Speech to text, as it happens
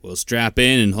Well, strap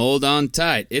in and hold on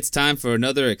tight. It's time for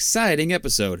another exciting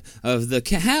episode of the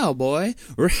Cowboy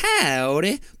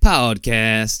Rowdy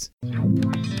Podcast.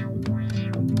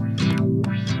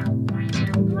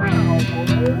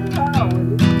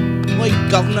 Wait,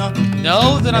 Governor.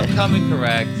 Know that I'm coming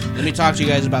correct. Let me talk to you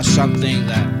guys about something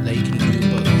that you can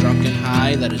do both drunk and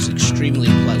high that is extremely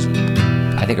pleasant.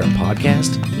 I think our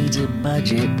podcast needs a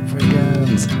budget for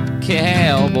guns.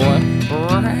 Cowboy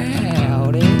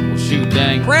Rowdy. Well, shoot,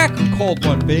 dang. Crack a cold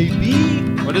one, baby.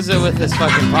 What is it with this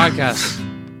fucking podcast?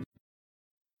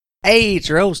 Hey, it's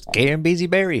your host, Karen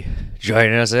Beasley-Berry.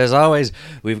 Joining us as always,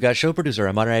 we've got show producer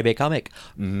and Monterey Bay comic,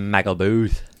 Michael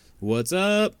Booth. What's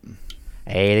up?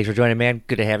 Hey, thanks for joining, man.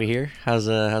 Good to have you here.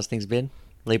 How's things been?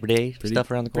 Labor Day stuff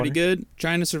around the corner? Pretty good.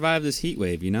 Trying to survive this heat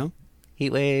wave, you know?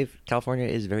 Heat wave. California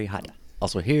is very hot.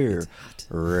 Also here,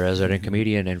 resident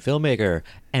comedian and filmmaker,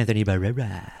 Anthony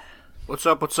Barrera. What's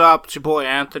up? It's your boy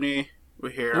Anthony.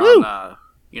 We're here on,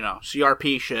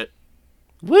 CRP shit.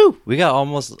 Woo! We got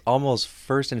almost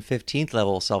first and 15th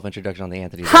level self-introduction on the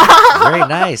Anthony. Very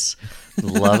nice.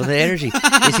 Loving the energy.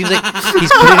 It seems like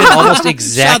he's putting in almost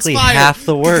exactly half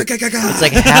the work. It's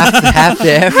like half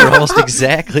the effort, almost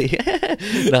exactly.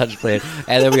 Not just playing.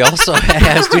 And then we also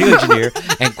have studio engineer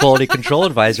and quality control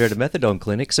advisor at a methadone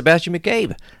clinic, Sebastian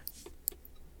McCabe.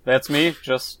 That's me.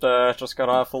 Just got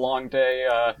off a long day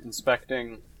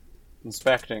inspecting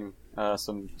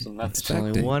some methadone.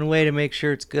 Only one way to make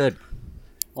sure it's good.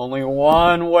 Only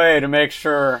one way to make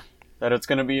sure that it's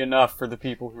going to be enough for the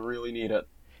people who really need it.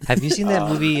 Have you seen that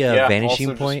movie,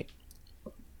 Vanishing Point?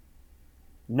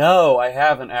 No, I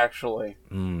haven't actually.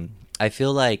 I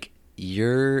feel like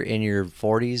you're in your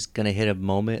 40s going to hit a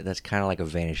moment that's kind of like a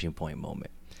Vanishing Point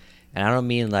moment. And I don't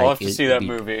mean like... I'll have to see that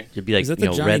movie. It'd be like, is that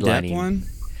the Johnny redlining. Depp one?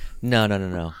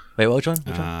 No. Wait, which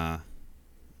one?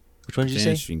 Which one did you say?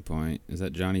 Vanishing Point. Is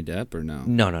that Johnny Depp or no?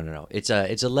 No. It's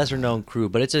a lesser known crew,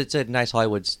 but it's a nice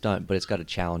Hollywood stunt. But it's got a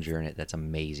Challenger in it that's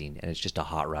amazing, and it's just a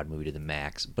hot rod movie to the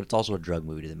max. But it's also a drug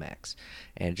movie to the max,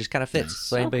 and it just kind of fits. Nice.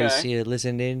 So anybody who's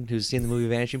who's seen the movie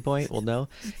Vanishing Point will know.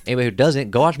 Anybody who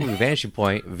doesn't, go watch the movie Vanishing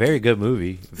Point. Very good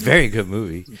movie.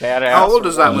 Badass. How old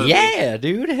is that movie? Yeah,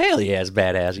 dude. Hell yeah, it's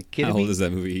badass. Are you kidding me? How old is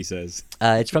that movie? He says.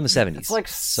 It's from the 70s.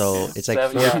 It's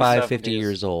like 45, 50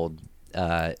 years old.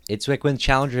 It's like when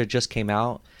Challenger had just came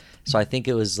out. So I think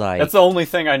it was like... That's the only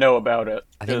thing I know about it.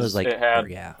 I think it was like... It had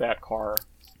that car.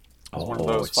 It was one of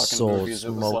those it's fucking so movies.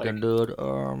 smoking, dude.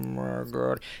 Oh my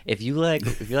god. If you like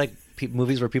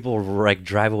movies where people like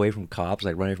drive away from cops,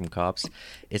 like running from cops,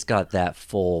 it's got that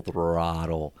full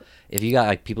throttle. If you got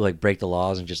like people like break the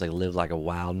laws and just like live like a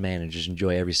wild man and just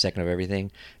enjoy every second of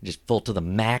everything, just full to the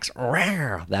max,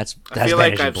 that's I feel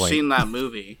like I've Point. seen that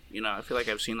movie. I feel like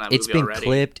I've seen that movie It's been already.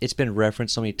 clipped, it's been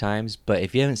referenced so many times, but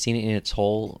if you haven't seen it in its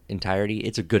whole entirety,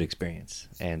 it's a good experience.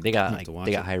 And they got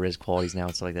high res qualities now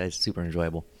and stuff like that. It's super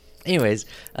enjoyable. Anyways,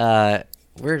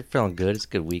 we're feeling good. It's a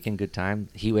good weekend, good time.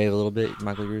 Heat wave a little bit,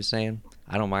 Michael, you were saying.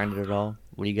 I don't mind it at all.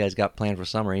 What do you guys got planned for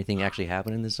summer? Anything actually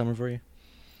happening this summer for you?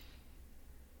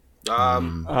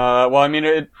 Well, I mean,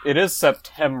 it is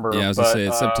September. Yeah, I was going to say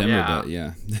it's September, yeah. but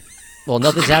yeah. Well,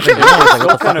 nothing's happening. It's like,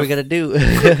 what the fuck are we going to do?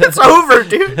 It's over,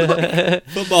 dude.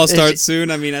 Football starts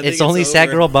soon. I mean, I think it's only over. Sad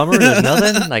Girl Bummer. There's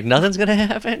nothing? Like, nothing's going to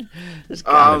happen? There's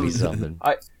got to be something.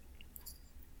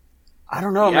 I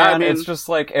don't know, Yeah, man. I mean, it's just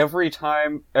like every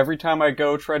time I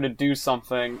go try to do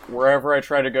something, wherever I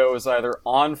try to go is either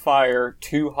on fire,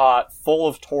 too hot, full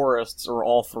of tourists, or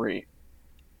all three.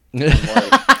 And,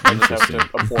 I just have to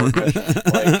abort it.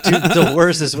 Dude, the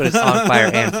worst is when it's on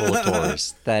fire and full of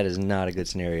tourists. That is not a good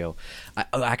scenario. I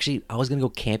was going to go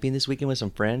camping this weekend with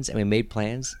some friends, and we made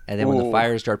plans. And then when the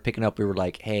fires started picking up, we were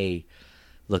like, hey,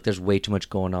 look, there's way too much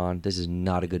going on. This is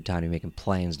not a good time to be making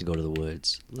plans to go to the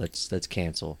woods. Let's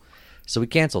cancel. So we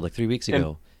canceled like 3 weeks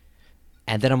ago.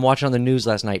 And then I'm watching on the news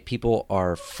last night. People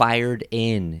are fired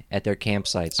in at their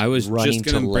campsites. I was just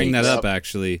going to bring that up,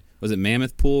 actually. Was it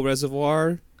Mammoth Pool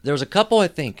Reservoir? There was a couple, I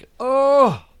think.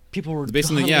 People were...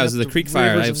 Basically, it was the creek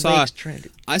fire.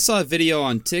 I saw a video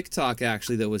on TikTok,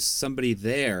 actually, that was somebody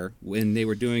there when they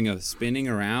were doing a spinning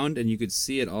around, and you could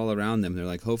see it all around them. They're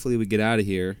like, hopefully we get out of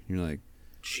here. And you're like,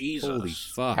 Jesus. Holy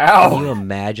fuck. How? Can you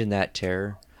imagine that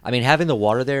terror? I mean, having the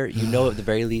water there, at the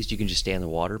very least you can just stay in the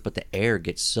water, but the air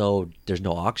gets there's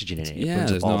no oxygen in it. It burns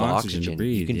there's up all no the oxygen to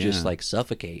breathe, you can just like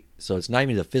suffocate. So it's not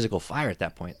even the physical fire at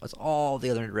that point. It's all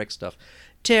the other indirect stuff.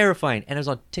 Terrifying. And it was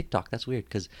on TikTok. That's weird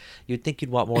because you'd think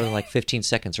you'd want more than like 15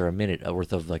 seconds or a minute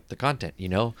worth of like the content,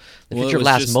 If it's your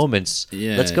last moments,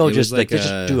 let's go let's just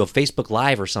do a Facebook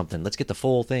Live or something. Let's get the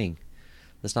full thing.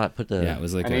 Let's not put the... Yeah, it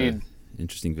was like an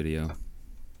interesting video.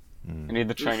 I need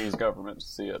the Chinese government to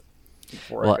see it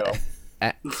before I go.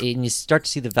 and you start to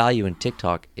see the value in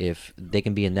TikTok if they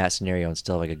can be in that scenario and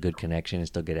still have like a good connection and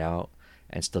still get out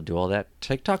and still do all that.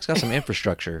 TikTok's got some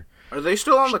infrastructure. Are they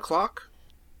still on the clock?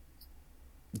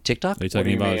 TikTok? Are you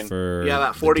talking about mean? for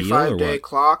that 45-day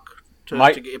clock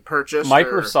to get purchased?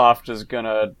 Microsoft is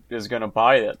gonna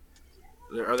buy it.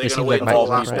 Are they It going to seems wait like until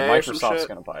the Microsoft- last day or some Microsoft's shit?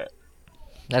 gonna buy it.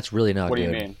 That's really not What good.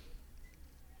 do you mean?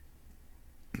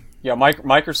 Yeah,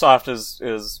 Microsoft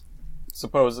is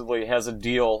supposedly has a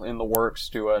deal in the works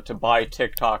to buy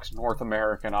TikTok's North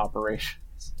American operations.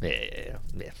 Yeah.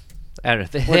 I don't know.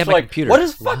 They Which, have a like, computer. what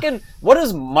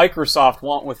does Microsoft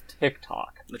want with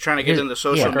TikTok? They're trying to get into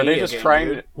social Like, are media they just again, trying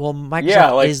dude. to? Well, Microsoft Yeah,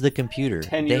 like, is the computer.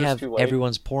 10 They years have too late.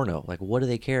 everyone's porno. Like, what do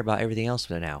they care about everything else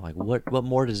for now? Like, what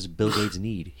more does Bill Gates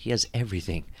need? He has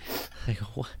everything. Like,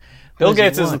 what Bill does he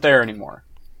Gates isn't want? there anymore.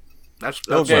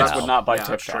 Bill Gates would not buy That's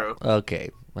TikTok. true.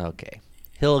 Okay.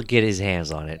 He'll get his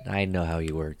hands on it. I know how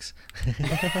he works.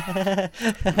 Well,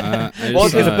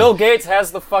 because Bill Gates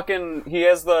has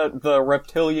the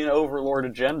reptilian overlord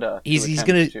agenda. He's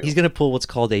gonna pull what's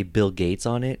called a Bill Gates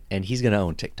on it, and he's gonna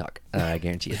own TikTok. I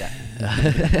guarantee you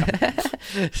that.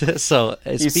 So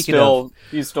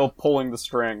He's still pulling the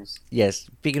strings. yes,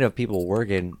 speaking of people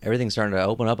working, everything's starting to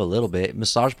open up a little bit.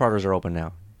 Massage parlors are open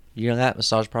now. You know that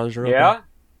massage parlors are open. Yeah.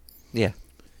 Yeah.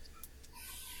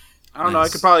 I don't know. I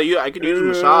could use a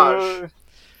massage.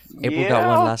 April got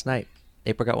one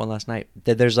last night.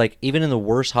 There's like, even in the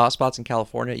worst hotspots in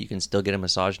California, you can still get a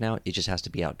massage now. It just has to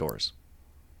be outdoors.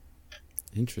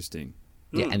 Interesting.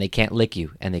 Yeah, and they can't lick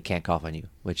you and they can't cough on you,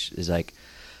 which is like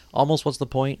almost what's the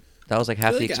point? That was like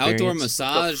half the experience. Outdoor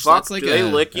massage. The fuck? That's like Do they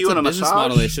lick you in a business massage?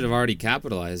 model they should have already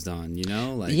capitalized on. You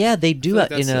know, like Yeah, they do I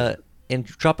feel like it that's in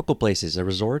tropical places,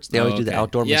 resorts. They always do the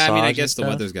outdoor massage. Yeah, I mean, I and guess the stuff.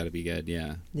 weather's got to be good.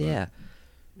 Yeah. Yeah,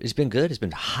 it's been good. It's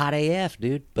been hot AF,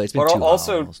 dude. But it's been too hot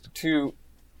also, almost.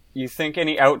 you think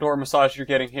any outdoor massage you're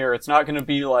getting here, it's not going to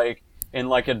be like in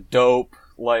like a dope,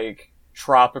 like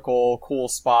tropical, cool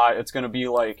spot. It's going to be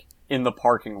like in the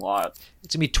parking lot.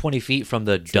 It's gonna be 20 feet from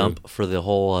the dump for the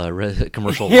whole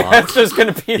commercial Yeah, lot. it's just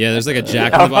going to be. Yeah, there's like a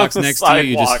Jack in the Box next to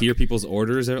you. You just hear people's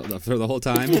orders for the whole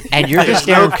time. And you're just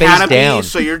No staring face canopy, down.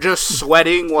 so you're just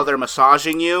sweating while they're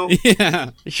massaging you. Yeah.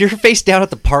 You're face down at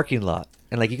the parking lot,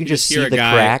 and like you can just see Hear a the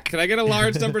guy. crack. Can I get a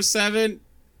large number 7?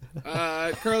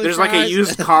 Curly There's like a fries?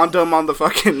 used condom on the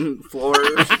fucking floor.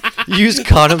 Used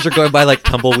condoms are going by like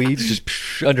tumbleweeds,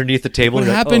 just underneath the table. What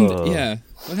You're like, happened? "Oh." Yeah.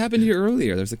 What happened here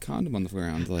earlier? There's a condom on the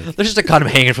ground. Like, There's just a condom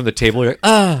hanging from the table. You're like,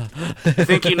 ah. I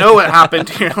think you know what happened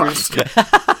here last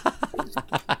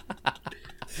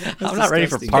I'm not ready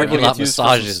for disgusting. parking Maybe lot it's used for some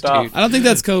massages, stuff. dude. I don't think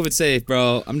that's COVID safe,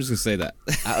 bro. I'm just gonna say that.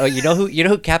 You know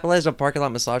who capitalized on parking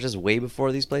lot massages way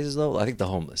before these places though? I think the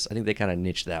homeless. I think they kind of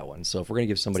niched that one. So if we're gonna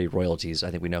give somebody royalties, I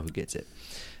think we know who gets it.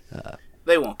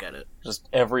 They won't get it. Just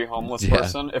every homeless Yeah.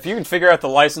 person. If you can figure out the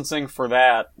licensing for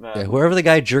that, then Yeah, whoever the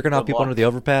guy jerking off Good people luck. under the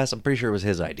overpass, I'm pretty sure it was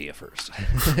his idea first,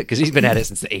 because he's been at it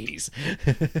since the '80s.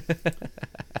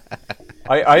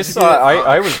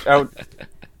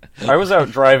 I was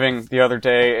out driving the other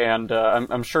day, and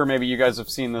I'm sure maybe you guys have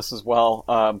seen this as well.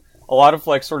 A lot of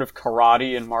like sort of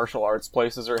karate and martial arts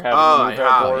places are having moved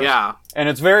outdoors. Yeah. And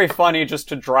it's very funny just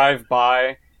to drive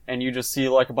by and you just see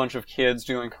like a bunch of kids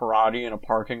doing karate in a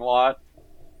parking lot.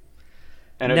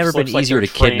 And it Never just been looks like easier they're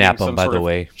to kidnap training them, some by sort the of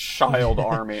way. Child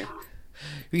army.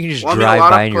 You can just Well, I mean, a drive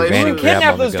lot by of in your places- van You and can grab them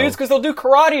kidnap on the those go. dudes because they'll do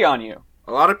karate on you.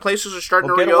 A lot of places are starting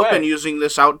Well, to get reopen away. using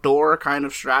this outdoor kind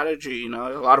of strategy. You know,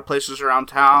 a lot of places around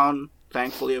town,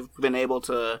 thankfully, have been able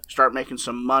to start making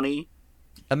some money.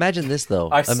 Imagine this though.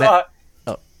 I saw.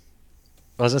 I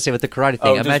was gonna say with the karate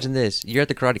thing. just- Imagine this: you're at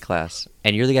the karate class,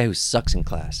 and you're the guy who sucks in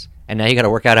class, and now you got to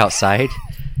work out outside.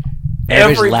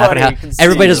 Everybody's laughing Everybody at can how see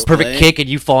everybody does a you, perfect right? kick, and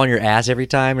you fall on your ass every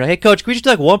time. You're like, hey, coach, can we just do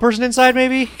like one person inside,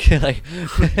 maybe? Like,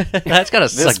 that's gotta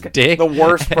suck dick. The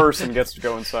worst person gets to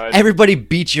go inside. Everybody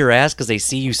beats your ass because they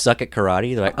see you suck at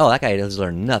karate. They're like, oh, that guy does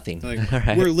learn nothing. Like, All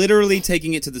right. we're literally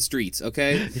taking it to the streets,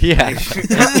 okay? Yeah.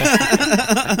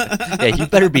 Yeah, you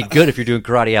better be good if you're doing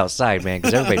karate outside, man,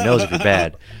 because everybody knows if you're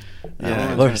bad.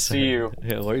 Yeah. What See you.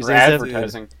 Yeah, what were you For saying, Seth?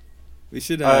 advertising. We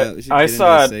should I get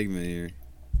saw- into a segment here.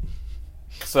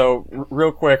 So,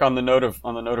 real quick on the note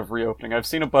of reopening, I've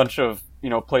seen a bunch of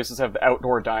places have the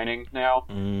outdoor dining now,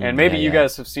 and maybe yeah, you yeah.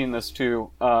 guys have seen this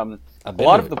too. A I've been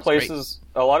lot to of the it. It's great. places,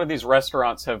 a lot of these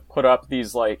restaurants have put up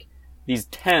these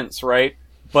tents, right?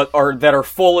 That are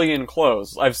fully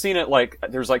enclosed. I've seen it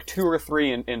there's 2 or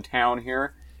 3 in town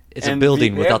here. It's a And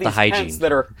building they have without the these hygiene. tents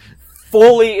that are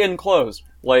fully enclosed,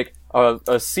 like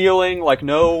a ceiling, like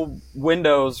no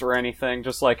windows or anything,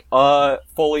 just like a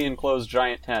fully enclosed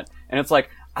giant tent. And it's like,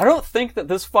 I don't think that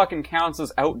this fucking counts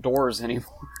as outdoors anymore.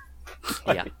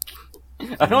 Yeah.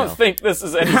 I don't think this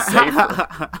is any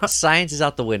safer. Science is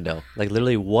out the window. Like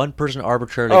literally, one person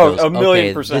arbitrarily Oh, goes, a million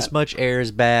 "Okay, %. this much air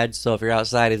is bad, so if you're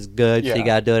outside, it's good. So Yeah. you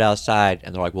gotta do it outside."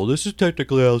 And they're like, "Well, this is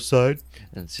technically outside."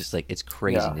 And it's just like it's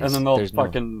craziness. Yeah, and then they'll There's no-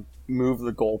 fucking move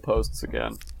the goalposts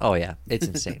again. Oh yeah, it's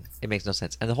insane. It makes no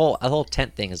sense. And the whole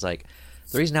tent thing is like,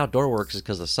 the reason outdoor works is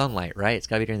because of sunlight, right? It's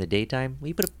gotta be during the daytime. Well,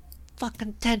 you put a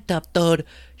fucking tent up, dude.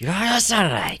 You're out of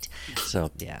sunlight.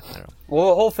 So yeah, I don't know. Well,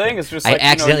 the whole thing is just I like,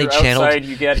 accidentally you're channeled outside,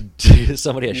 you get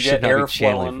somebody I you should get not be air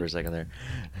channeling flowing. for a second there.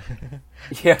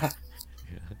 yeah.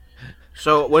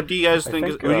 So, what do you guys think?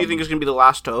 think, What do you think is going to be the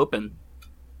last to open?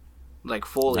 Like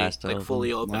fully, Last to open.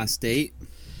 fully open, Last date.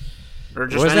 or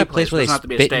just Where's any that place where they Doesn't have to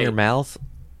be a spit in your state. mouth?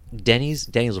 Denny's.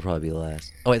 Denny's will probably be the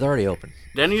last. Oh wait, they're already open.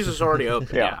 Denny's is already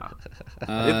open. Yeah.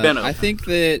 yeah. They've been I open.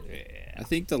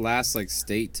 think the last like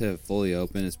state to fully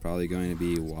open is probably going to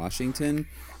be Washington.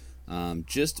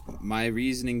 Just my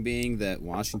reasoning being that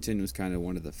Washington was kind of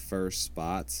one of the first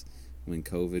spots when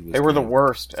COVID was. They were the kind of-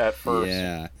 worst at first.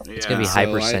 Yeah, It's gonna be So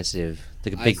hypersensitive.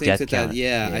 The I big think death that, count.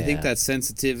 I think that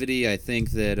sensitivity. I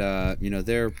think that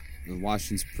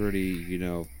Washington's pretty.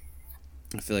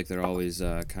 I feel like they're always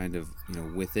kind of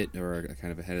with it or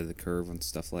kind of ahead of the curve on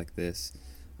stuff like this,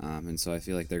 and so I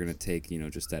feel like they're gonna take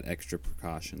just that extra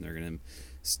precaution. They're gonna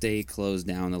stay closed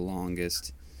down the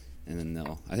longest, and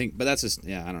then but that's just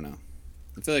I don't know.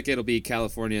 I feel like it'll be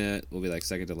California will be like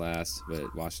second to last,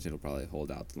 but Washington will probably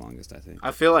hold out the longest. I think.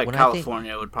 I feel like When I think-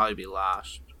 California would probably be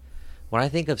last. When I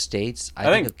think of states, I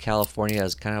I think think- of California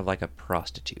as kind of like a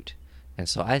prostitute. And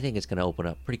so I think it's going to open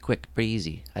up pretty quick, pretty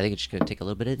easy. I think it's just going to take a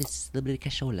little bit of this, a little bit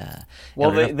of cashola. Well,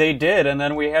 And we're gonna- they did, and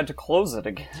then we had to close it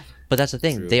again. But that's the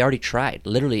thing. True. They already tried.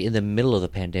 Literally in the middle of the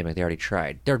pandemic, they already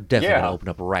tried. They're definitely Yeah. going to open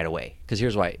up right away. Because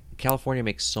here's why. California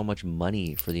makes so much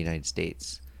money for the United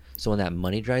States. So when that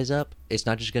money dries up, it's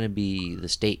not just going to be the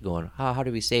state going, how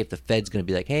do we save? The Fed's going to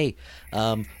be like, hey,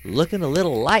 looking a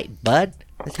little light, bud.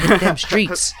 Let's hit them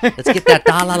streets. Let's get that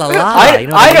da-la-la-la. You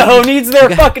know what I Idaho mean? needs their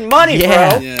fucking money, Yeah.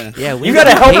 bro. Yeah. Yeah, we You need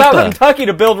gotta some help out paper. Kentucky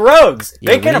to build roads.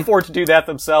 Yeah, They we can't need- afford to do that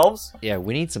themselves. Yeah,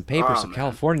 we need some paper. Oh, So man.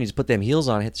 California needs to put them heels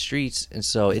on, hit the streets, and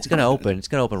so it's gonna open. It's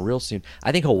gonna open real soon.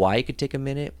 I think Hawaii could take a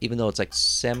minute, even though it's like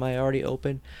semi already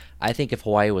open. I think if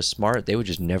Hawaii was smart, they would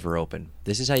just never open.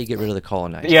 This is how you get rid of the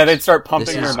colonizers. Yeah, they'd start This pumping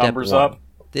is their step numbers one. up.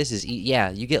 This is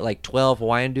you get like 12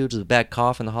 Hawaiian dudes with a bad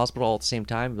cough in the hospital all at the same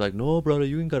time. Be like, no, brother,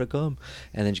 you ain't gotta come,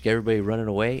 and then just get everybody running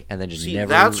away, and then just See, never.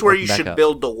 that's where open you back should up.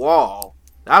 build the wall.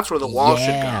 That's where the wall should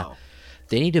Yeah. go.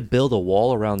 They need to build a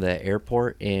wall around the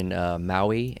airport in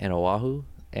Maui and Oahu,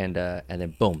 and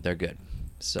then boom, they're good.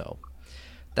 So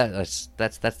that's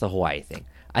the Hawaii thing.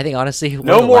 I think honestly, one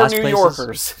No of the more last New places-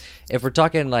 Yorkers. If we're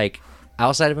talking like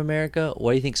outside of America,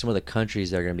 what do you think some of the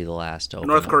countries that are going to be the last to open?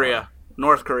 North up Korea.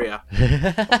 North Korea.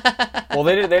 Well,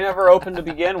 they never opened to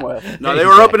begin with. No, they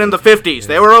were open in the 50s.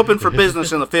 They were open for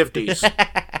business in the 50s.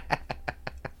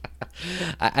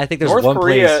 I think there's North one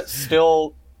Korea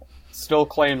place. still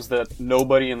claims that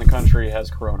nobody in the country has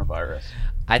coronavirus.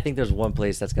 I think there's one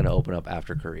place that's going to open up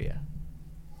after Korea.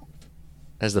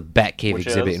 That's the Batcave Which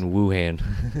exhibit is? in Wuhan.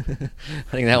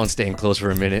 I think that one's staying closed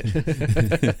for a minute.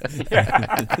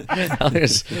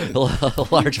 There's a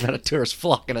large amount of tourists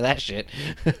flocking to that shit.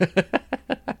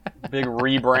 Big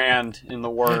rebrand in the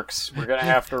works. We're gonna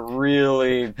have to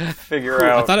really figure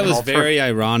out. I thought it an was alter- very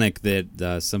ironic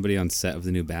that somebody on set of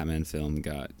the new Batman film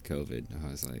got COVID. I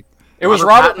was like, It was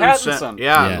Robert Pattinson.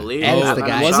 Yeah, Yeah. the lead. And it's the Oh,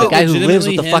 guy, was the it guy who lives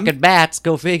with the legitimately him? fucking bats.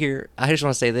 Go figure. I just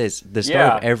want to say this: the start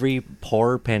Yeah. of every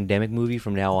horror pandemic movie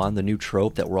from now on, the new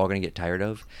trope that we're all going to get tired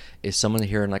of, is someone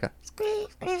hearing like a.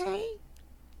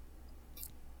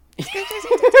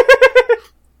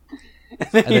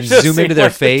 And You then just zoom see, into their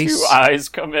like, the face. two eyes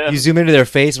come in. You zoom into their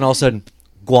face, and all of a sudden,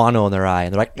 guano in their eye,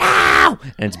 and they're like, "No!"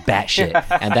 And it's batshit.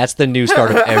 And that's the new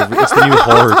start of every. It's the new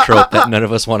horror trope that none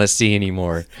of us want to see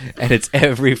anymore. And it's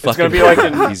every fucking be like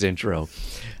in- movie's intro.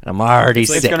 And I'm already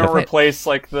It's sick gonna of it. replace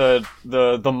like the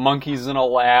monkeys in a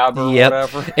lab or Yep.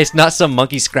 whatever. It's not some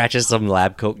monkey scratches some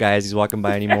lab coat guy as he's walking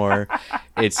by anymore.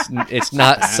 It's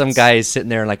not some guy sitting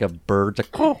there like a bird.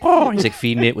 Like, he's like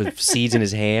feeding it with seeds in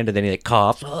his hand, and then he like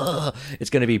coughs. Ugh. It's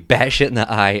gonna be batshit in the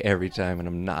eye every time, and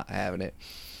I'm not having it.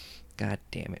 God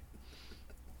damn it!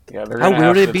 Yeah, they're How gonna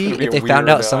weird would have it to- be it's gonna if they a found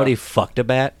weird, out somebody fucked a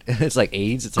bat? It's like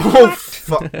AIDS. It's like Oh,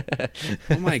 fuck.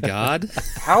 oh my god.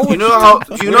 How You would know how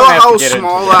we you don't know have how to get into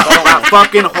small this. that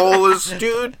fucking hole is,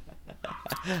 dude?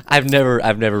 I've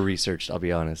never researched. I'll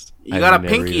be honest. You I've gotta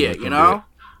never pinky even it, looked you into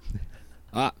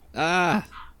know? Ah,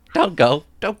 Don't go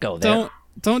there.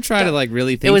 don't try to like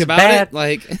really think was about bad. it.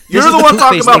 Like You're is the the one poop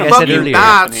talking face about thing I said fucking earlier.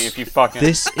 bats. If you fucking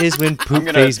This is when poop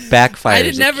gonna- face backfires. I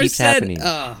did never it keeps said. happening.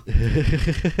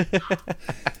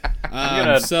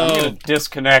 I'm gonna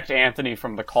disconnect Anthony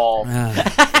from the call.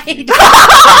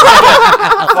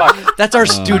 That's our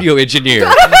studio engineer.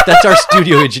 That's our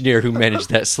studio engineer who managed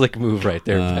that slick move right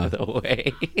there, by the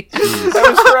way.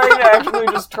 I was trying to actually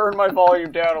just turn my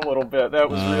volume down a little bit. That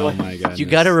was Oh really. my god! You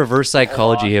got to reverse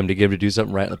psychology him to get him to do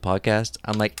something right in the podcast.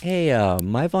 I'm like, hey,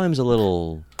 my volume's a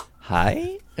little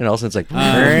high, and all of a sudden it's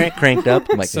like cranked up.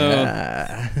 I'm like,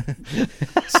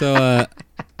 So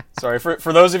Sorry for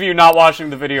those of you not watching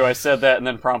the video. I said that and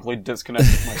then promptly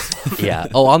disconnected myself. yeah.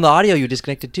 Oh, on the audio you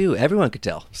disconnected too. Everyone could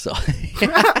tell. So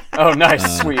Oh,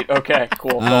 nice, sweet. Okay,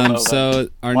 cool. They'll know so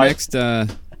our Why-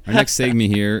 next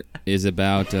segment here is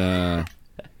about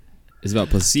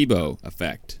placebo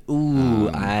effect. ooh,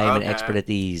 I'm an okay. expert at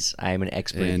these. I'm an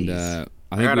expert And at these.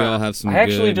 I think we all have some. I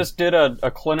actually good... just did a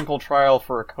clinical trial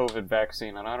for a COVID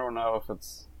vaccine, and I don't know if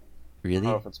it's Really?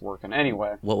 working.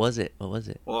 Anyway, What was it? What was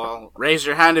it? Well, raise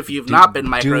your hand if you've not been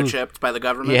microchipped by the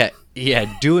government.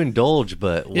 Yeah. Do indulge,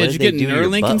 but what Yeah, did did you they get do to your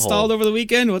Neuralink butthole? installed over the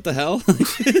weekend? What the hell?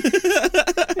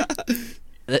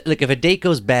 Look, if a date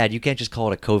goes bad, you can't just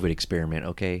call it a COVID experiment,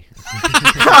 okay?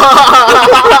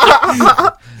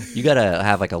 You gotta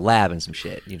have like a lab and some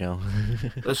shit, you know.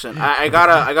 Listen, I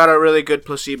got a really good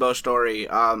placebo story.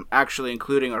 Actually,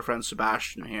 including our friend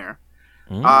Sebastian here.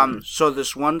 So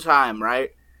this one time,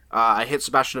 right? I hit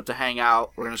Sebastian up to hang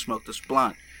out. We're gonna smoke this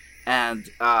blunt, and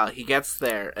he gets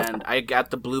there, and I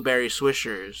got the blueberry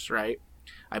swishers, right?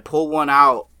 I pull one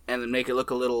out and then make it look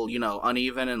a little,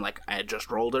 uneven, and like I had just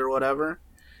rolled it or whatever.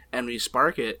 And we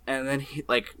spark it, and then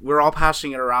we're all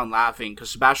passing it around laughing because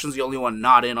Sebastian's the only one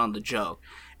not in on the joke,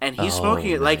 and he's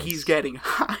smoking it like he's getting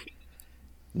high.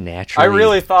 Naturally. I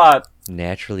really thought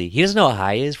Naturally. He doesn't know what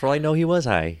high is. For all I know, he was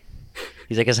high.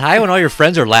 He's like, is high when all your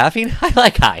friends are laughing? I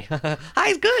like high.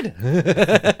 High's good.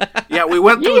 Yeah, we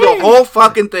went through the whole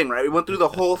fucking thing, right? We went through the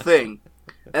whole thing.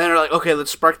 And then we're like, okay,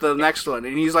 let's spark the next one.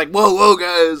 And he's like, whoa,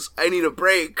 guys, I need a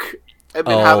break. I've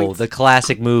been having... The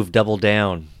classic move, double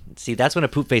down. See, that's when a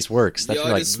poop face works. That's Yo,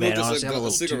 when I you're just like, smoked man, honestly, I'm a a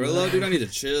little too cigarillo, dude. I need to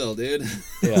chill, dude.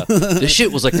 Yeah. This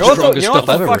shit was like the know what the- strongest you know what stuff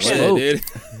the I've ever fucking- Yeah,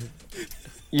 smoked. dude.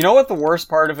 You know what the worst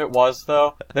part of it was,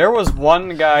 though? There was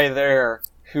one guy there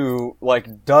who,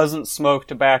 doesn't smoke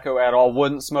tobacco at all,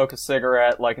 wouldn't smoke a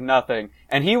cigarette, nothing.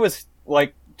 And he was,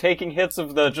 taking hits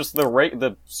of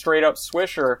the straight-up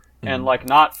swisher and,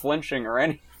 not flinching or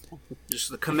anything. Just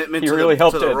the commitment He to, really the,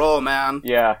 helped to the it. role, man.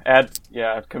 Yeah,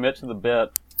 commit to the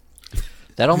bit.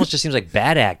 That almost just seems like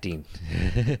bad acting.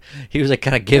 He was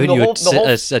kind of giving And you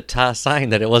the a sign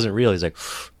that it wasn't real. He's like,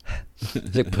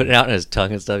 he's putting it out in his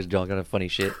tongue and stuff. He's doing kind of funny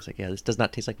shit. It's like, yeah, this does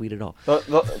not taste like weed at all.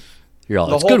 You're all,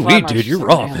 The it's whole good time weed, I dude. was You're just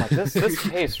wrong. like, man, this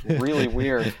tastes really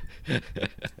weird.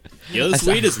 Yo, this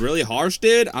weed is really harsh,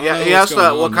 dude. I don't Yeah, know he what's asked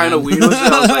going what on, kind of man. weed was it.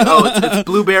 I was like, oh, it's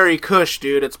blueberry kush,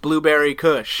 dude. It's blueberry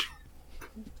kush.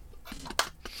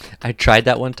 I tried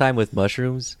that one time with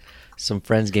mushrooms. Some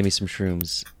friends gave me some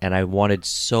shrooms, and I wanted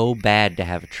so bad to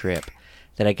have a trip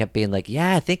that I kept being like,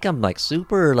 yeah, I think I'm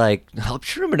super, I'm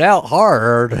shrooming out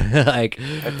hard. I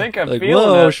think I'm feeling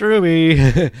whoa, it.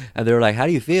 shroomy. And they were like, how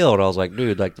do you feel? And I was like,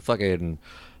 dude, the fucking,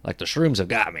 the shrooms have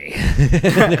got me.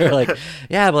 And they were like,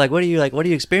 yeah, but what are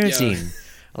you experiencing?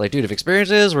 I'm like, dude, if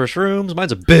experiences were shrooms,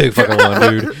 mine's a big fucking one,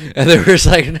 dude. And they were just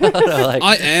like, no,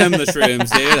 I am the shrooms,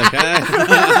 dude.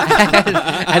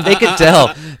 Okay. and they could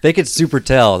tell. They could super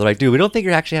tell. They're like, dude, we don't think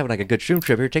you're actually having a good shroom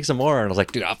trip. Here, take some more. And I was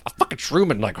like, dude, I'm fucking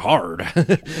shrooming hard.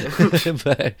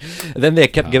 But then they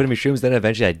kept giving me shrooms. Then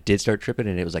eventually I did start tripping,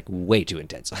 and it was way too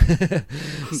intense.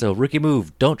 So rookie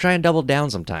move: don't try and double down.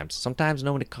 Sometimes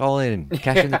no one to call in and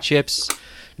cash in the chips.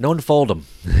 No one to fold them.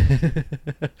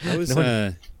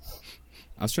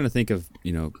 I was trying to think of,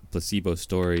 placebo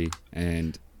story,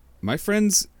 and my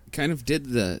friends kind of did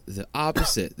the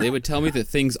opposite. They would tell me that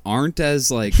things aren't as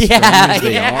strong as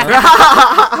they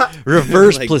are.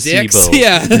 Reverse Like placebo. dicks.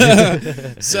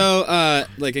 Yeah. So,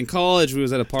 in college, we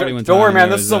was at a party one time. Don't worry, man.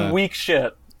 there This is was, some weak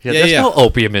shit. Yeah, there's no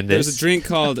opium in There was this. a drink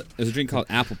called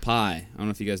apple pie. I don't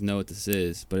know if you guys know what this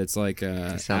is, but it's like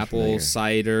sounds apple familiar.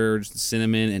 cider,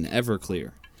 cinnamon, and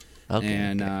Everclear. Okay.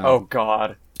 And Oh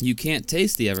God. you can't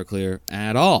taste the Everclear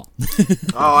at all.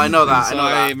 Oh, I know that. So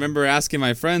I remember asking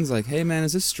my friends, hey, man,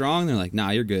 is this strong? They're like, nah,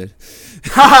 you're good.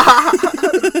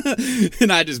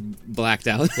 And I just blacked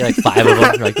out. Yeah, 5 of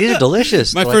them. You're like, these are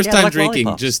delicious. My They're first like, yeah, time like drinking,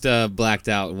 lollipops. just blacked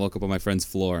out and woke up on my friend's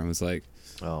floor and was like,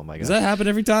 Oh my god. does that happen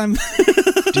every time?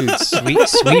 Dude,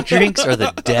 sweet drinks are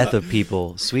the death of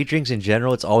people. Sweet drinks in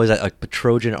general, it's always like a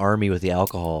Trojan army with the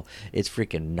alcohol. It's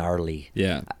freaking gnarly.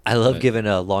 Yeah. I love giving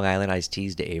Long Island iced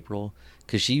teas to April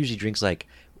because she usually drinks like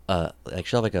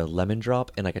she'll have like a lemon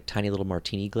drop in like a tiny little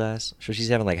martini glass. So she's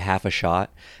having like half a shot,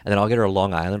 and then I'll get her a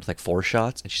Long Island with like 4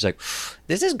 shots, and she's like,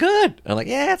 "This is good." And I'm like,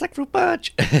 "Yeah, it's like fruit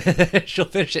punch." She'll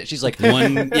finish it. She's like,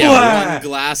 one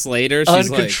glass later,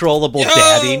 she's uncontrollable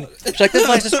dabbing. She's like, "This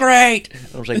place is great."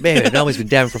 And I was like, "Man, Naomi's been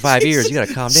dabbing for 5 years. You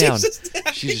gotta calm down."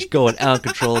 She's just going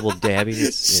uncontrollable dabbing.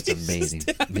 It's amazing.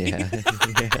 Yeah.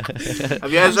 Have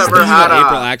you guys ever had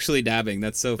April actually dabbing?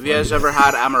 That's so funny. Have you guys ever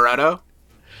had amaretto?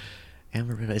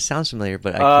 Amaretto. It sounds familiar,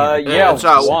 but I can't. Yeah, It's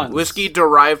once. whiskey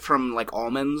derived from like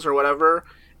almonds or whatever.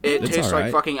 It It's tastes like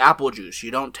alright. fucking apple juice.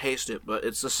 You don't taste it, but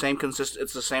it's the same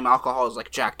It's the same alcohol as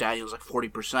like Jack Daniels, like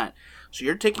 40%. So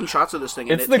you're taking shots of this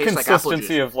thing, and It's it the tastes like apple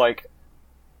consistency juice, of like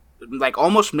like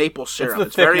almost maple syrup. the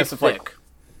It's very thickness thick, of, like-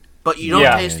 but you don't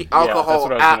Yeah. taste the Yeah, that's alcohol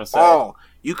what I was gonna at say. all.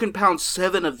 You can pound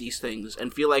 7 of these things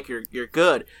and feel like you're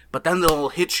good, but then they'll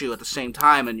hit you at the same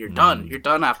time, and you're done. You're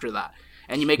done after that.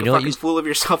 And you make You a know what fucking you- fool of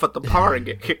yourself at the bar and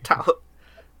get kicked out.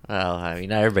 Well, I mean,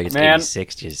 not everybody gets Man.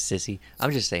 86, you sissy.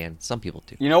 I'm just saying, some people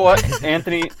do. You know what,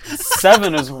 Anthony?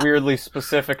 7 is a weirdly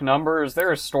specific number. Is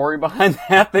there a story behind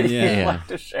that you'd Yeah. like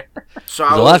to share? So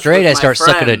I Well, was after 8, with I my start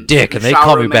sucking a friend, dick, who and they shall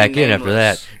call me remain back in after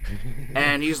that. nameless.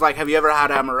 And he's like, "Have you ever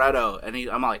had amaretto?" And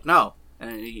I'm like, "No."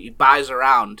 And he buys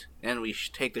around, and we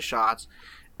take the shots.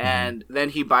 And then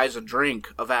he buys a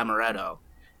drink of amaretto,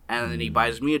 and then he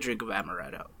buys me a drink of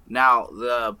amaretto. Now,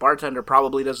 the bartender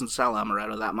probably doesn't sell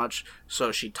amaretto that much,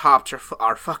 so she topped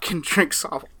our fucking drinks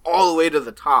off all the way to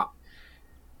the top.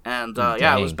 And,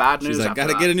 yeah, it was Dang. bad news She's like, after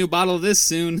gotta that. get a new bottle of this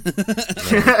soon.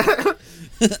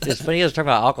 It's funny you guys talking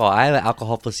about alcohol. I have an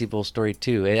alcohol placebo story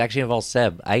too. It actually involves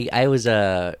Seb. I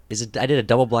did a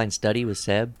double blind study with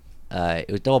Seb. It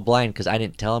was double blind because I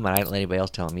didn't tell him and I didn't let anybody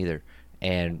else tell him either.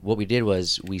 And what we did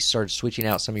was we started switching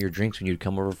out some of your drinks when you'd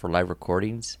come over for live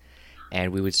recordings,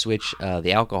 and we would switch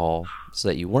the alcohol so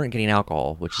that you weren't getting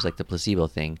alcohol, which is like the placebo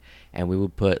thing, and we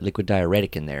would put liquid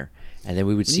diuretic in there, and then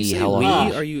we would When you see say how long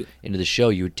we, are you? into the show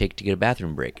you would take to get a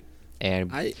bathroom break.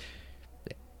 And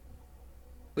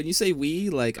When you say we,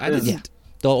 like I Is- didn't.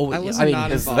 though, I was I mean,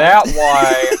 not Is involved. that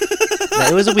why?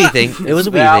 it was a wee thing. It was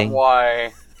a wee that thing.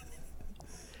 why?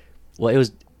 Well, it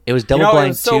was double You know, it blind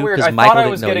was so too weird. because I Michael thought I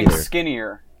didn't was know getting either.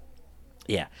 skinnier.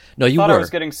 Yeah, no, you I thought were. I was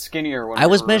getting skinnier when I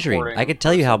we was were measuring. recording I could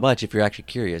tell you how much if you're actually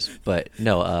curious, but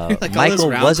no. Like all this Michael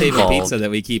round was table involved. pizza that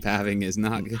we keep having is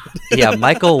not good. Yeah,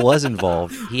 Michael was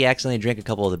involved. He accidentally drank a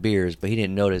couple of the beers, but he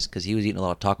didn't notice because he was eating a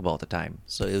lot of Taco Bell at the time.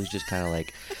 So it was just kind of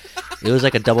like, it was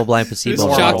like a double blind placebo. Just in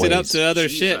a lot chalked of it up ways. to other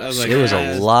shit. I was like, It was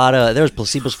 "Ah, a lot of there was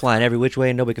placebos flying every which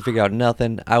way, and nobody could figure out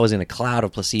nothing. I was in a cloud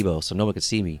of placebo, so nobody could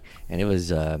see me, and it was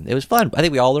fun. I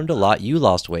think we all learned a lot. You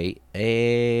lost weight.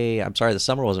 I'm sorry the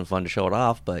summer wasn't fun to show it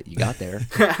off, but you got there.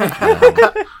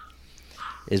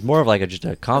 It's more of like just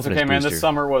a It's confidence okay, man. booster. This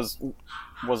summer was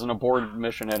an aborted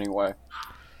mission anyway.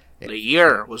 The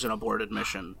year was an aborted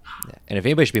mission. And if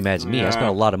anybody should be mad, it's me. I Yeah. spent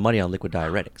a lot of money on liquid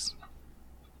diuretics.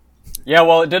 Yeah,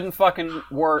 well, it didn't fucking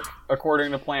work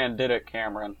according to plan, did it,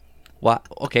 Cameron? Well,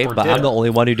 okay, Or but did I'm it? the only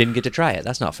one who didn't get to try it.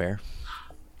 That's not fair.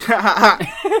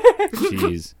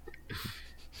 Jeez.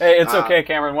 Hey, it's okay,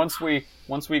 Cameron. Once we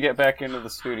get back into the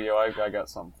studio, I got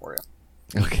something for you.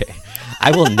 Okay.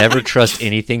 I will never trust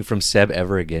anything from Seb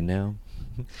ever again now.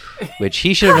 Which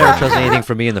he should have never trusted anything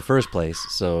from me in the first place.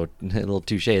 So, a little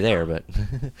touche there, but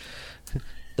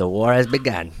the war has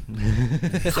begun.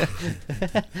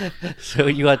 So,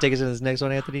 you want to take us into this next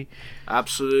one, Anthony?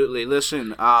 Absolutely.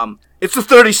 Listen, it's a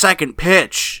 30-second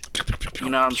pitch. You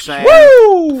know what I'm saying?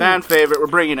 Woo! Fan favorite. We're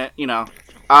bringing it, you know.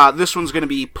 This one's going to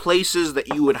be places that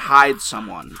you would hide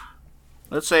someone.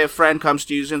 Let's say a friend comes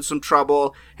to you, he's in some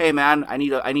trouble. Hey, man, I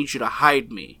need you to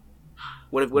hide me.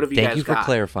 What have you Thank guys you for got?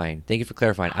 clarifying. Thank you for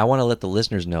clarifying. I want to let the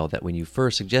listeners know that when you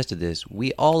first suggested this,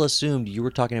 we all assumed you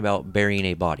were talking about burying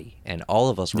a body, and all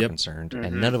of us were Yep. concerned,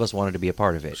 and none of us wanted to be a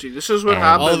part of it. See, this is what And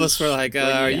happens. All of us were like,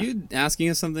 are when you asking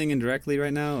us something indirectly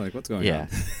right now? Like, what's going Yeah. on?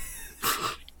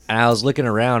 And I was looking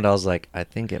around. I was like, I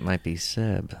think it might be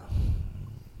Seb.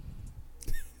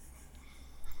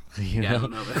 You Yeah, I know,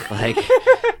 don't know that. like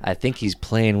I think he's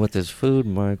playing with his food,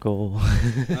 Michael.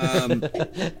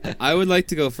 I would like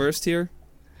to go first here.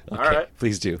 Okay, All right.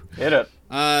 please do. Hit it.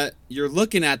 You're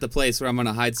looking at the place where I'm going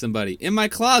to hide somebody. In my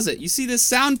closet. You see this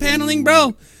sound paneling,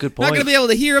 bro? Good Not point. going to be able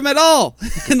to hear him at all.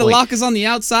 And the point. lock is on the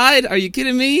outside? Are you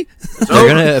kidding me?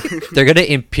 They're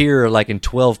gonna appear like in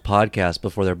 12 podcasts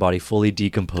before their body fully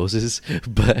decomposes.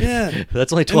 But Yeah.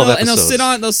 that's only 12 And episodes.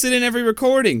 they'll sit in every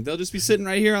recording. They'll just be sitting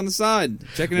right here on the side,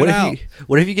 checking What it if out.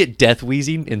 what if you get death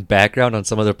wheezing in background on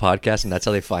some other podcast, and that's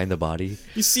how they find the body?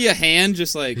 You see a hand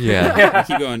just like, Yeah. you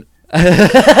keep going,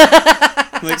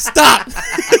 like, stop!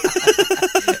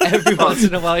 Every once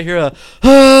in a while, you hear a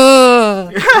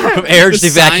from air just The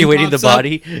sign evacuating the pops up.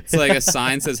 body. It's like a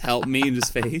sign says "Help me" and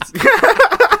just fades.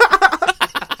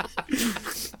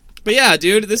 But yeah,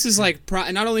 dude, this is like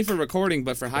not only for recording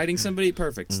but for hiding somebody.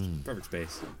 Perfect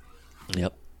space.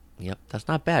 Yep. That's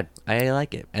not bad. I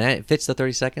like it, and it fits the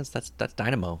 30 seconds. That's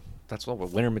dynamo. That's what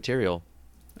winter material.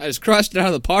 I just crushed it out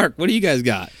of the park. What do you guys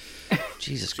got?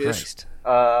 Jesus Christ.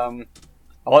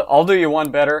 I'll do you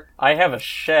one better. I have a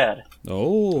shed.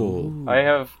 Oh, I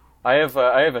have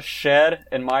a shed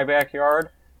in my backyard,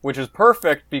 which is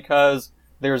perfect because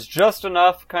there's just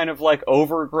enough kind of like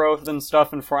overgrowth and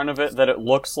stuff in front of it that it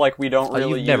looks like we don't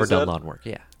really You've never use done it. lawn work,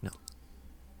 yeah? No.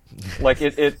 Like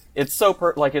it's so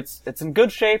it's in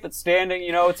good shape. It's standing.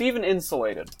 You know, it's even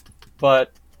insulated,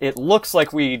 but it looks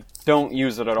like we don't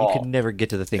use it at all. You could never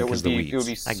get to the thing It because would of the be weeds. it would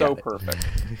be I so got it.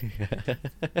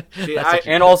 perfect. See,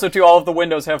 And also, too, all of the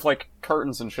windows have like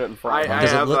curtains and shit in front. I of them.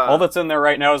 Does it have look- All that's in there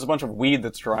right now is a bunch of weed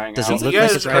that's drying Does out. it look You like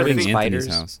guys it's are covered in everything Anthony's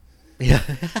spiders? house. Yeah.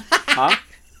 Huh?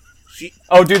 see,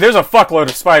 Oh, dude, there's a fuckload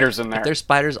of spiders in there. There's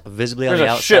spiders visibly on There's the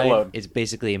a outside. shitload. It's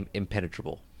basically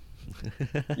impenetrable.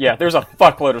 Yeah, there's a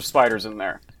fuckload of spiders in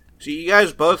there. you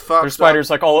guys both fucked There's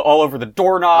spiders like all over the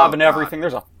doorknob Oh, and God. everything.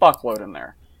 There's a fuckload in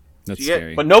there. That's Yeah,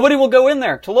 scary. But nobody will go in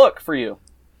there to look for you.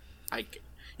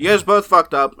 You guys both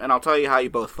fucked up, and I'll tell you how you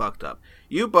both fucked up.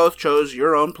 You both chose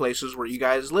your own places where you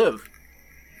guys live.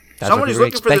 That's Someone what is people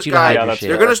looking for expect this you to guy. hide Yeah, your that's shit.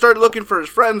 They're going to start looking for his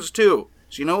friends, too.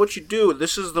 So you know what you do?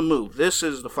 This is the move. This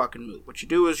is the fucking move. What you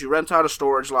do is you rent out a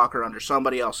storage locker under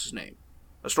somebody else's name.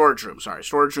 A storage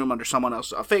room under someone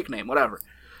else, a fake name, whatever.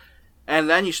 And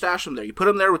then you stash them there. You put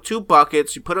them there with 2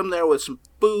 buckets. You put them there with some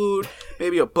food,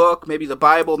 maybe a book, maybe the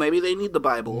Bible. Maybe they need the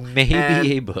Bible. Maybe And-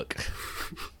 a book.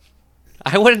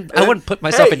 I wouldn't put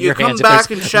myself Hey, in your you hands come back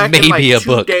if and there's check maybe in like a 2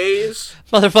 book. days.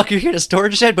 Motherfucker, you're in a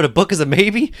storage shed, but a book is a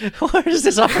maybe? Where does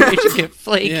this operation get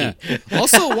flaky? Yeah.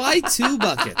 Also, why 2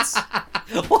 buckets?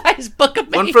 Why is book a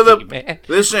maybe, One for the man?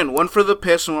 listen, one for the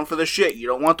piss and one for the shit. You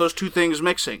don't want those 2 things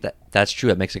mixing. That's true.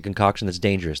 That makes a concoction that's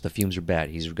dangerous. The fumes are bad.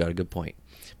 He's got a good point.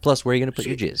 Plus, where are you going to put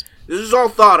your jizz? This is all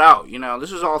thought out, you know.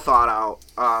 This is all thought out.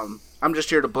 I'm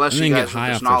just here to bless And you then guys get with high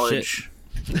this off their knowledge.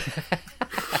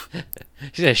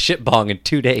 He's got a shit bong in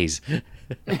 2 days.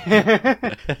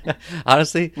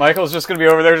 Honestly, Michael's just gonna be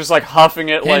over there just like huffing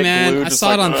it Hey like man, glue. I just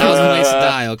saw it like, on Thousand Ways to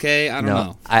Die. Okay, I don't no.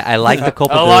 know. I like the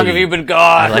culpability. How long have you been I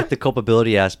gone? like the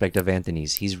culpability aspect of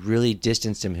Anthony's. He's really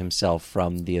distanced himself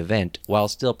from the event while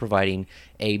still providing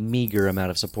a meager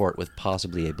amount of support with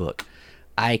possibly a book.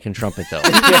 I can trump it though.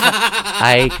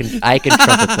 I can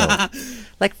trump it though.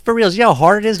 Like for reals, you know how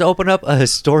hard it is to open up a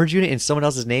storage unit in someone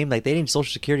else's name? Like they need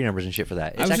social security numbers and shit for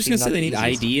that. I was just actually gonna say not they the need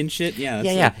easiest. ID and shit. Yeah.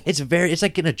 That's Yeah. like- It's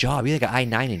like getting a job. You like an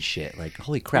I-9 and shit. Like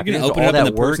holy crap! You're you gonna have to open do it all up in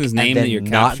that the work person's and name then that you're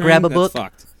not capturing. grab a That's book.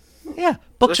 fucked. Yeah,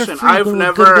 books Listen, are free. I've Good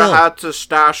never goodwill. had to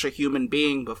stash a human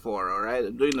being before, alright?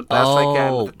 I'm doing the best I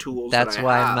can with the tools that's that I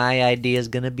why have. my idea is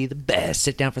gonna be the best.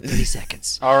 Sit down for 30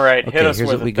 seconds. All right, Okay, hit us here's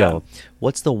with what we it then. go.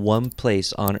 What's the one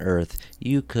place on Earth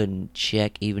you couldn't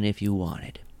check even if you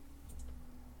wanted?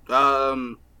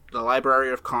 The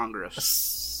Library of Congress.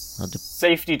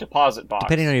 Safety deposit box.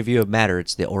 Depending on your view of matter,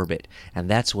 it's the orbit, and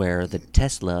that's where the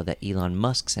Tesla that Elon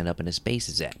Musk sent up into space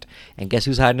is at. And guess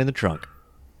who's hiding in the trunk?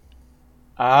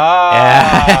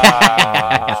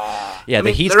 Ah. Yeah, I the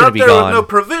mean, heat's they're gonna up be there gone. with no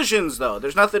provisions, though.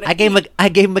 There's nothing to I gave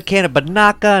him a can of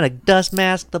Banaka and a dust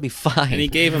mask. They'll be fine. And he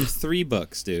gave him 3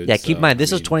 books, dude. Yeah, keep in so, mind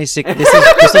this I was mean, 26. This is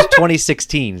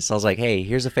 2016. So I was like, hey,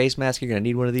 here's a face mask. You're gonna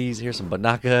need one of these. Here's some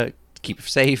Banaka. Keep it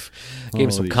safe. Gave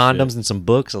him some Holy condoms shit. and some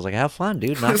books. I was like, have fun,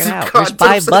 dude. Knock it Some out. Here's condoms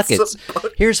 5 and buckets. some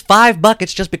books. Here's 5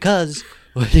 buckets just because.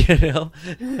 You know,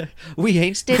 we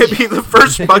ain't stingy. Maybe the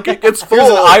first bucket gets full. Here's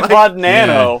an Like, iPod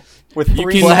Nano with You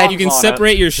 3 can songs you can on it.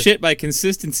 separate your shit by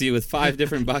consistency with 5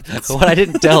 different buckets. What I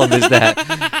didn't tell him is that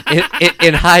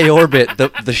in high orbit,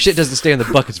 the shit doesn't stay in the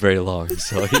buckets very long.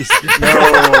 So he's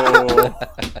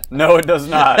No, it does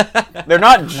not. They're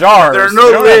not jars. There are no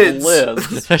They don't have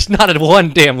lids. lids. there's not a one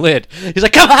damn lid. He's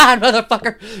like, come on,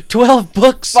 motherfucker, 12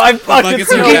 books. 5 buckets.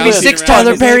 buckets and are You no gave me bouncing lids. 6 around.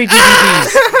 Tyler He's Perry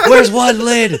DVDs. Where's one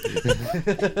lid?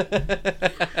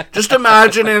 Just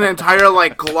imagine an entire,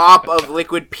 like, glop of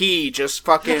liquid pee just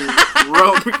fucking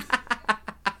roaming.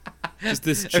 Just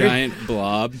this giant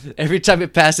blob. Every time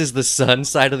it passes the sun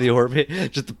side of the orbit,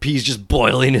 just the pee's just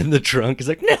boiling in the trunk. It's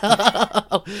like, no,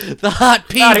 the hot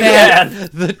pee Not bath,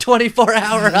 the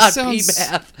 24-hour hot pee sounds-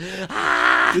 bath.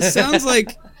 This sounds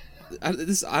like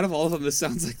this out of all of them. This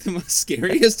sounds like the most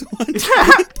scariest one.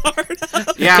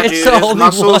 Yeah, It's dude, the his only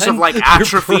muscles have one like you're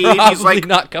atrophied. He's probably like,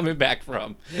 not coming back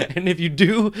from. And if you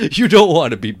do, you don't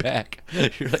want to be back.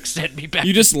 You're like, send me back.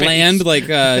 You to just space. land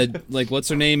like what's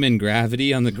her name in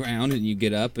Gravity on the ground, and you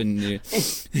get up and you're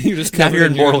just Now covered you're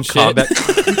in your Mortal own shit.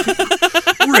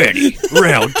 Kombat. Ready,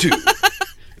 round 2.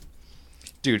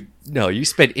 Dude, no, you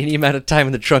spend any amount of time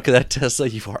in the trunk of that Tesla,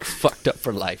 you are fucked up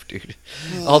for life, dude.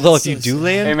 Although if that's you so do sad.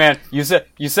 land, Hey man,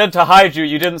 you said to hide you.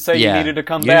 You didn't say you needed to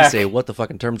come you back. didn't say what the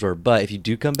fucking terms were, but if you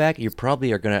do come back, you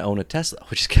probably are going to own a Tesla,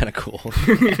 which is kind of cool.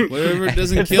 Whatever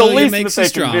doesn't It's kill the you least makes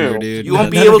that you they can stronger, do. dude. you won't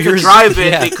be None able of to yours- drive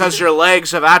it yeah. because your legs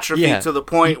have atrophied Yeah. to the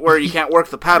point where you can't work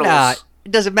the pedals. Nah,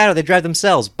 it doesn't matter. They drive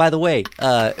themselves. By the way,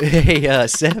 hey,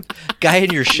 Seb, guy in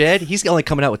your shed, he's only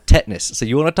coming out with tetanus. So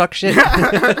you want to talk shit?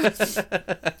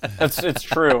 It's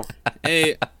true.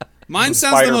 Hey, mine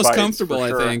sounds Spider the most bites, comfortable. for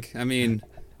sure. I think. I mean,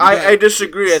 I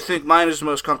disagree. I think mine is the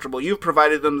most comfortable. You've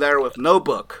provided them there with no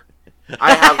book.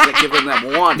 I haven't given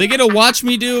them one. they get to watch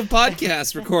me do a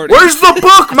podcast recording. Where's the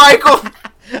book, Michael?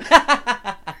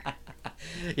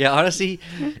 Yeah, honestly,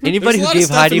 There's anybody a who lot of gave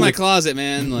stuff Heidi in my with closet,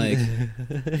 man. Like,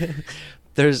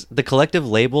 there's the collective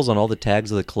labels on all the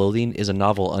tags of the clothing is a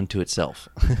novel unto itself.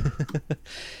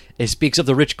 It speaks of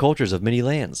the rich cultures of many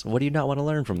lands. What do you not want to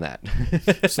learn from that?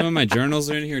 some of my journals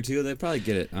are in here too. They probably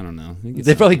get it. I don't know.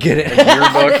 They probably get it.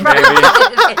 Yearbook,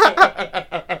 maybe.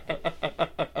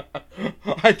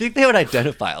 I think they would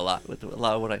identify a lot with a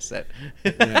lot of what I said.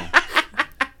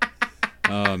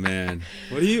 Oh man,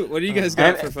 what do you guys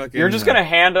got for fucking? You're just gonna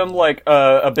hand them like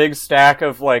a big stack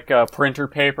of like printer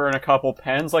paper and a couple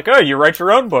pens. Like, oh, you write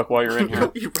your own book while you're in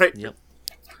here. You're right. Yep.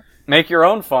 Make your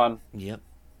own fun. Yep.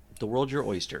 The world's your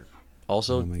oyster.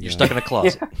 Also, Oh my you're God. stuck in a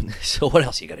closet. So what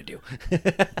else you got to do?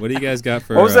 What do you guys got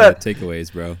for What was that?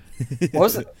 takeaways, bro?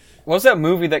 What was that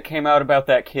movie that came out about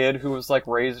that kid who was like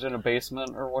raised in a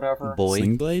basement or whatever? Boy.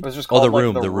 Sling It Blade? was just Oh, called The like,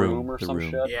 Room, the The room, Room, or The some Room.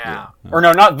 shit. Yeah. Or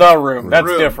no, not The Room. That's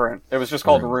Room. different. It was just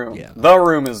called Room, Room. yeah. The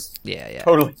Room is Yeah.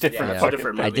 totally different. Yeah, it's a fucking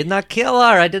different thing. I movie. did not kill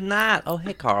her. I did not. Oh,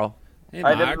 hey, Carl. Hey,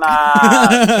 I Mark. did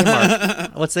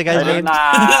not. What's the guy's I did name? not.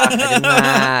 I did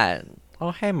not.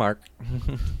 Oh, hey, Mark.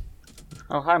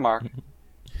 Oh, hi, Mark.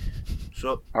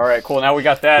 So All right, cool. Now we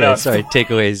got that Yeah, out. sorry,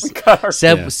 takeaways. Got our-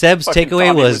 Yeah. Seb's Fucking takeaway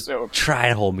Tommy was Wiseau. try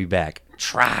to hold me back.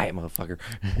 Try, motherfucker.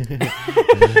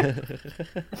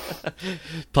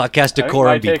 Podcast I think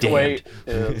decorum my be takeaway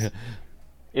damned. is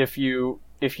if you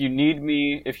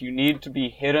need to be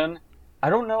hidden, I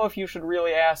don't know if you should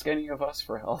really ask any of us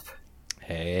for help.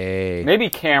 Hey. Maybe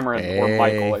Cameron or Hey.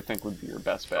 Michael, I think, would be your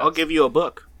best bet. I'll give you a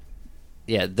book.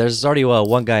 Yeah, there's already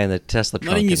one guy in the Tesla I'm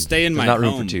trunk. letting you and stay in there's my not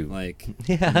room home. for two. Like,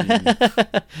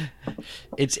 Yeah.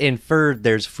 It's inferred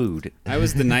there's food. I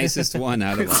was the nicest one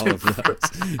out of all of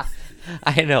those.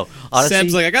 I know. Honestly,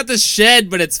 Seb's like, I got this shed,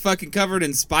 but it's fucking covered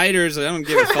in spiders. I don't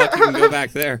give a fuck. You can go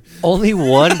back there. only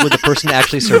one would the person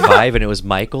actually survive, and it was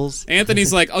Michael's.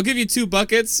 Anthony's like, I'll give you 2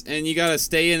 buckets, and you gotta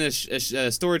stay in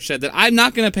a storage shed that I'm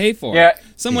not gonna pay for. Yeah.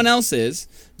 Someone else is,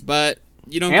 but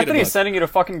you don't get a Anthony's bucket. sending you to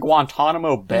fucking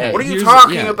Guantanamo Bay. What are you Here's-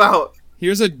 talking yeah. about?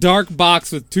 Here's a dark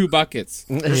box with 2 buckets.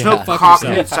 There's yeah. no Fuck coffee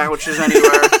yourself. and sandwiches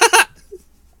anywhere.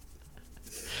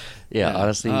 Yeah,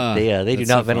 honestly, Ah, they do that's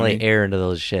not so ventilate funny. air into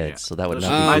those sheds, so that would Listen,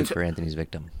 not be mine good t- for Anthony's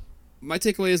victim. My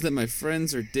takeaway is that my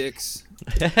friends are dicks.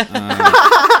 And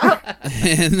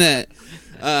that,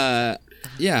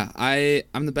 yeah,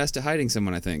 I'm the best at hiding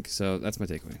someone, I think. So that's my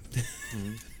takeaway.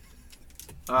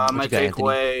 My you got, Anthony?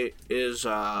 takeaway is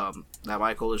that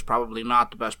Michael is probably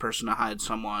not the best person to hide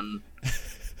someone.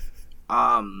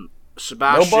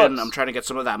 Sebastian, buts. I'm trying to get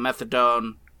some of that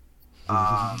methadone.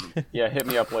 Yeah, hit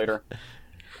me up later.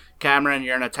 Cameron,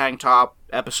 you're in a tank top,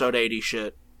 episode 80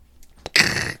 shit.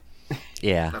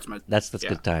 Yeah, That's that's yeah.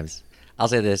 good times. I'll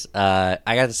say this. I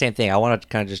got the same thing. I want to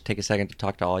kind of just take a second to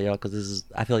talk to all y'all because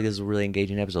I feel like this is a really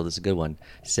engaging episode. This is a good one.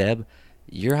 Seb,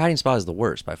 your hiding spot is the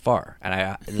worst by far,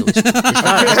 and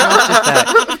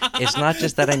it's not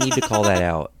just that I need to call that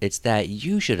out. It's that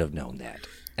you should have known that,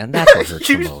 and that's what hurts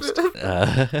the most.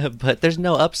 But there's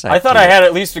no upside. I thought to I it. had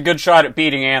at least a good shot at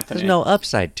beating Anthony. There's no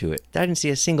upside to it. I didn't see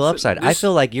a single upside. I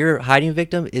feel like your hiding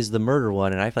victim is the murder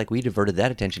one, and I feel like we diverted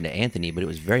that attention to Anthony, but it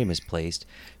was very misplaced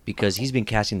because he's been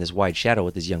casting this wide shadow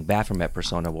with his young Baphomet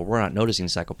persona where we're not noticing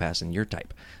psychopaths in your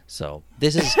type. So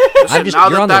this is I'm just now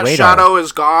you're that on the that radar. shadow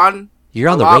is gone, You're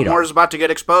on a the lot radar. more is about to get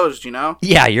exposed, you know?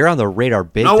 Yeah, you're on the radar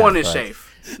big No time, one is bud.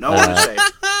 safe. No one is safe.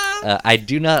 I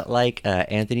do not like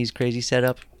Anthony's crazy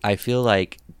setup. I feel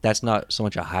like that's not so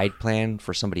much a hide plan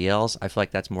for somebody else. I feel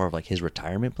like that's more of like his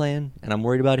retirement plan, and I'm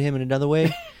worried about him in another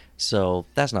way. So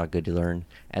that's not good to learn.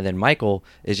 And then Michael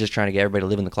is just trying to get everybody to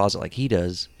live in the closet like he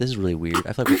does. This is really weird.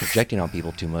 I feel like we're projecting on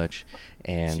people too much.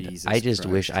 And Jesus I just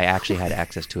Christ. wish I actually had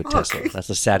access to a Tesla. That's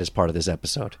the saddest part of this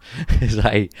episode. Is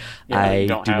I you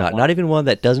don't do have not. one. Not even one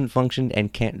that doesn't function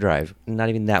and can't drive. Not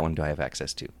even that one do I have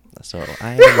access to. So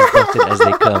I am as busted as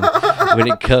they come when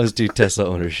it comes to Tesla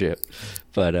ownership.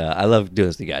 But I love doing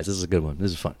this to you guys. This is a good one. This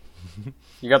is fun.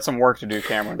 You got some work to do,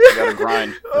 Cameron. You gotta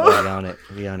grind. Be on it.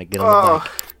 Be on it. Get on the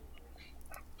bike.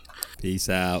 Peace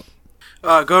out.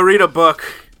 Go read a book.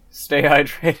 Stay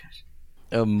hydrated.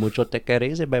 Mucho te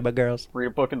querés, baby girls. Read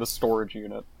a book in the storage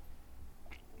unit.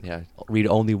 Yeah, read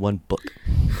only one book.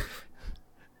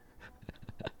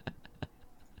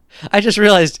 I just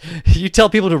realized you tell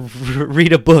people to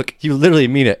read a book, you literally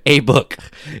mean it, a book.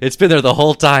 It's been there the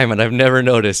whole time, and I've never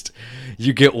noticed.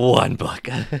 You get one book.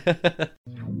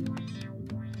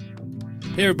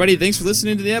 Hey everybody, thanks for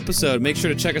listening to the episode. Make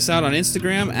sure to check us out on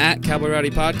Instagram at Cowboy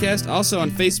Rowdy Podcast, also on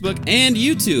Facebook and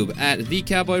YouTube at The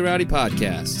Cowboy Rowdy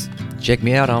Podcast. Check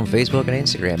me out on Facebook and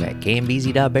Instagram at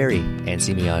kmbz.berry, and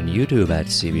see me on YouTube at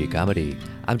CB Comedy.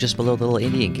 I'm just below the little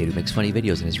Indian kid who makes funny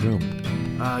videos in his room.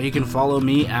 You can follow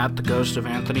me at The Ghost of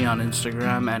Anthony on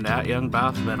Instagram and at Young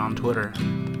Baphomet on Twitter.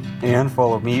 And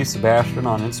follow me, Sebastian,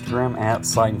 on Instagram at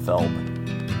Seinfeld.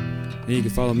 And you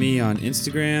can follow me on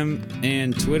Instagram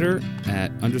and Twitter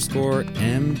at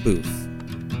 _mbooth.